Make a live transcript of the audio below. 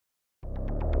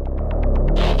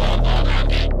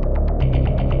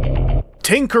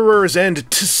Tinkerers and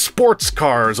sports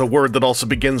cars, a word that also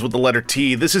begins with the letter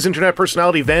T. This is internet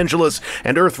personality Vangelus,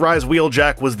 and Earthrise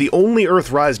Wheeljack was the only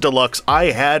Earthrise Deluxe I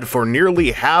had for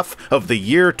nearly half of the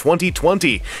year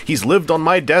 2020. He's lived on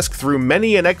my desk through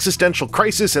many an existential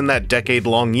crisis in that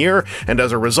decade-long year, and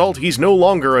as a result, he's no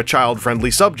longer a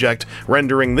child-friendly subject,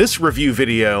 rendering this review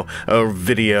video a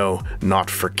video not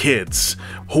for kids.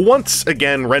 Once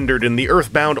again rendered in the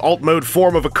earthbound alt-mode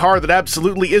form of a car that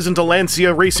absolutely isn't a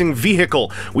Lancia racing vehicle,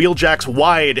 Wheeljack's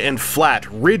wide and flat,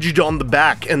 ridged on the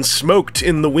back, and smoked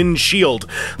in the windshield.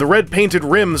 The red-painted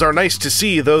rims are nice to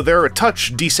see, though they're a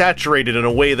touch desaturated in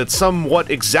a way that somewhat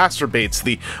exacerbates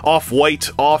the off-white,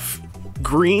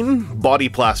 off-green body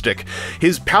plastic.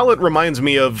 His palette reminds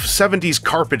me of 70s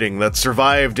carpeting that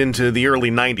survived into the early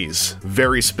 90s,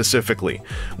 very specifically.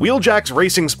 Wheeljack's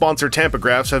racing sponsor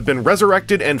tampagraphs have been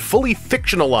resurrected and fully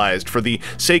fictionalized for the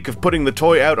sake of putting the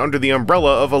toy out under the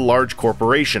umbrella of a large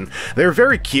corporation. They're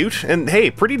very cute, and hey,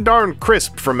 pretty darn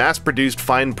crisp for mass-produced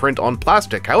fine print on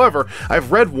plastic. However,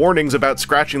 I've read warnings about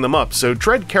scratching them up, so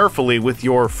tread carefully with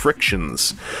your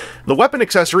frictions. The weapon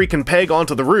accessory can peg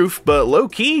onto the roof, but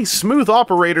low-key, smooth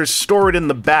operators store it in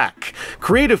the back.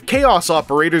 Creative chaos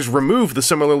operators remove the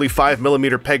similarly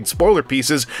 5mm pegged spoiler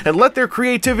pieces and let their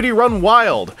creativity run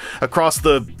wild, across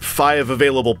the 5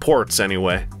 available ports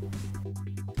anyway.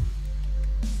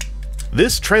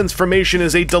 This transformation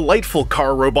is a delightful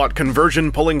car-robot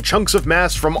conversion, pulling chunks of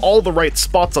mass from all the right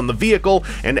spots on the vehicle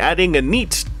and adding a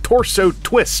neat torso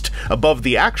twist above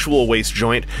the actual waist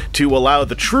joint to allow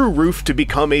the true roof to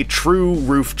become a true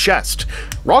roof chest.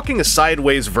 Rocking a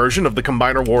sideways version of the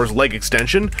Combiner Wars leg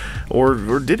extension, or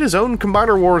did his own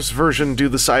Combiner Wars version do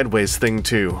the sideways thing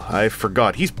too? I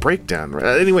forgot. He's breakdown.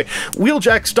 Anyway,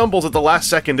 Wheeljack stumbles at the last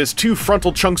second as 2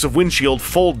 frontal chunks of windshield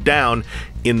fold down,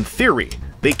 in theory.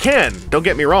 They can, don't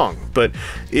get me wrong, but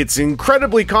it's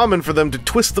incredibly common for them to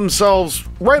twist themselves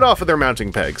right off of their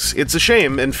mounting pegs. It's a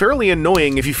shame, and fairly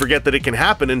annoying if you forget that it can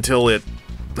happen until it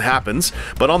happens,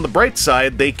 but on the bright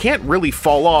side, they can't really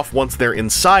fall off once they're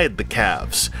inside the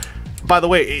calves. By the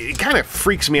way, it kind of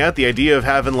freaks me out, the idea of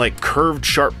having, like, curved,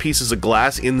 sharp pieces of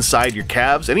glass inside your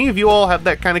calves. Any of you all have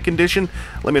that kind of condition?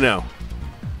 Let me know.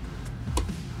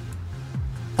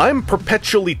 I'm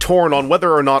perpetually torn on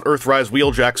whether or not Earthrise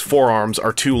Wheeljack's forearms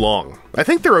are too long. I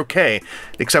think they're okay,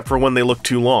 except for when they look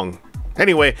too long.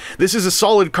 Anyway, this is a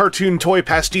solid cartoon toy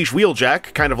pastiche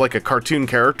Wheeljack, kind of like a cartoon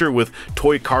character with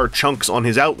toy car chunks on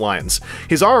his outlines.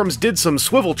 His arms did some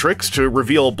swivel tricks to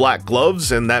reveal black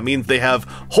gloves, and that means they have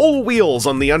whole wheels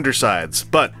on the undersides,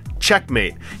 but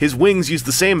checkmate. His wings use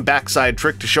the same backside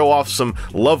trick to show off some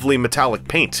lovely metallic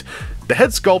paint. The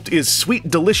head sculpt is sweet,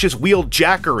 delicious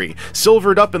Wheeljackery,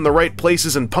 silvered up in the right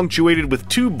places and punctuated with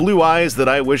 2 blue eyes that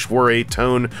I wish were a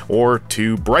tone or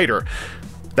 2 brighter.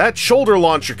 That shoulder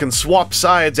launcher can swap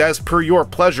sides as per your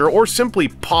pleasure, or simply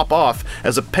pop off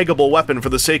as a peggable weapon for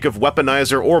the sake of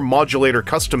weaponizer or modulator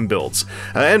custom builds.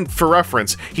 And for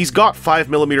reference, he's got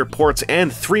 5mm ports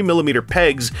and 3mm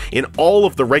pegs in all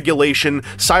of the Regulation,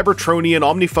 Cybertronian,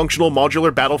 Omnifunctional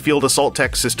Modular Battlefield Assault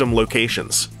Tech System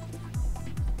locations.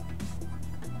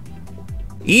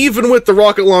 Even with the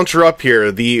rocket launcher up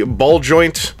here, the ball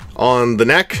joint on the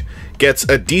neck gets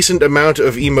a decent amount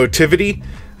of emotivity.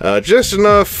 Just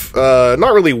enough,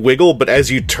 not really wiggle, but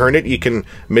as you turn it, you can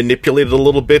manipulate it a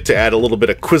little bit to add a little bit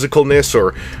of quizzicalness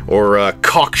or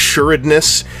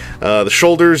cocksuredness. The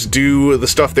shoulders do the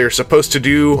stuff they're supposed to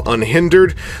do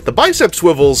unhindered. The bicep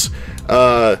swivels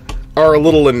are a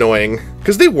little annoying,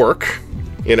 because they work,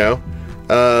 you know.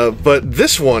 But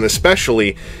this one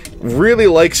especially really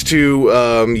likes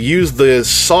to use the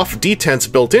soft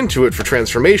detents built into it for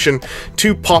transformation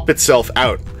to pop itself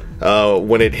out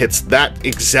when it hits that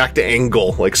exact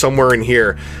angle, like somewhere in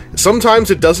here.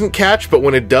 Sometimes it doesn't catch, but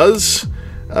when it does,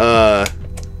 that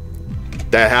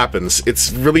happens.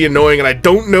 It's really annoying, and I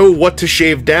don't know what to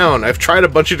shave down. I've tried a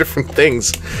bunch of different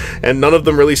things, and none of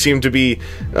them really seem to be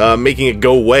making it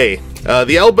go away.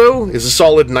 The elbow is a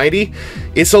solid 90.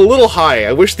 It's a little high.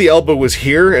 I wish the elbow was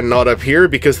here and not up here,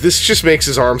 because this just makes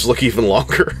his arms look even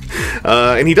longer.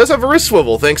 And he does have a wrist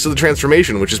swivel, thanks to the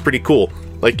transformation, which is pretty cool.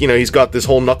 Like, you know, he's got this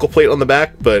whole knuckle plate on the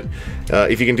back, but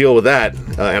if you can deal with that,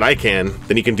 and I can,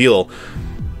 then you can deal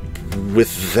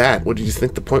with that. What did you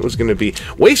think the point was going to be?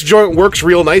 Waist joint works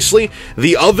real nicely.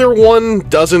 The other one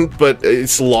doesn't, but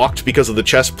it's locked because of the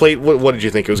chest plate. What did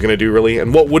you think it was going to do, really?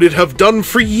 And what would it have done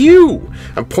for you?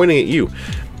 I'm pointing at you.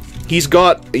 He's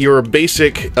got your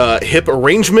basic hip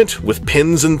arrangement with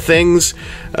pins and things.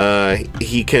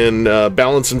 He can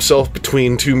balance himself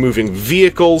between two moving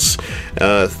vehicles.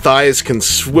 Thighs can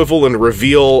swivel and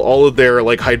reveal all of their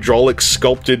like hydraulic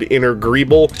sculpted inner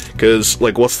greeble, because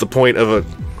like what's the point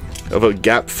of a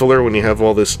gap filler when you have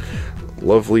all this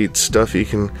lovely stuff you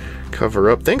can cover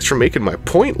up? Thanks for making my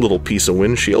point, little piece of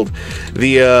windshield.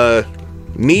 The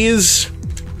knees,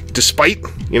 despite,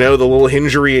 you know, the little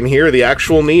hingery in here, the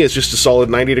actual knee is just a solid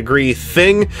 90-degree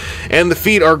thing. And the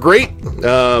feet are great.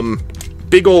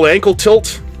 Big old ankle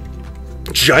tilt,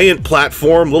 giant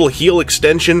platform, little heel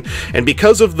extension, and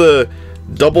because of the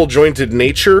double-jointed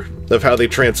nature of how they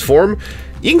transform,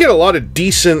 you can get a lot of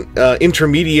decent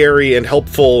intermediary and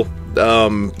helpful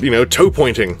you know, toe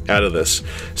pointing out of this.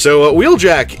 So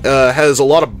Wheeljack has a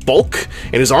lot of bulk,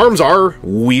 and his arms are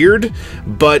weird,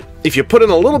 but if you put in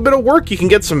a little bit of work, you can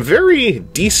get some very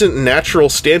decent natural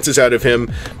stances out of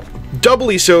him,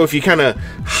 doubly so if you kind of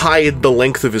hide the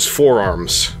length of his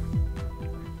forearms.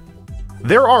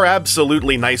 There are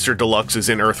absolutely nicer Deluxes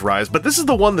in Earthrise, but this is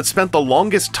the one that spent the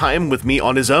longest time with me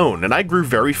on his own, and I grew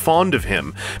very fond of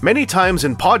him. Many times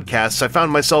in podcasts I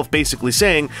found myself basically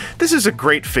saying, this is a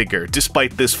great figure,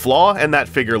 despite this flaw, and that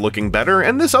figure looking better,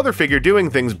 and this other figure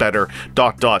doing things better, ...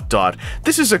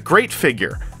 This is a great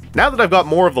figure. Now that I've got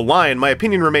more of the line, my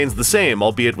opinion remains the same,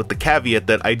 albeit with the caveat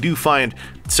that I do find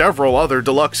several other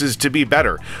Deluxes to be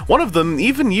better. One of them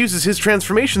even uses his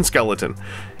transformation skeleton.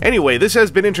 Anyway, this has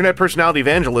been Internet Personality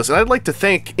Vangelus, and I'd like to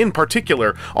thank, in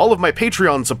particular, all of my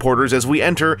Patreon supporters as we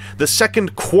enter the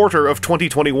second quarter of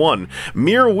 2021,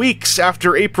 mere weeks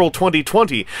after April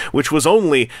 2020, which was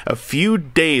only a few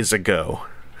days ago.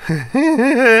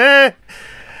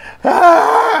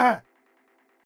 Ah!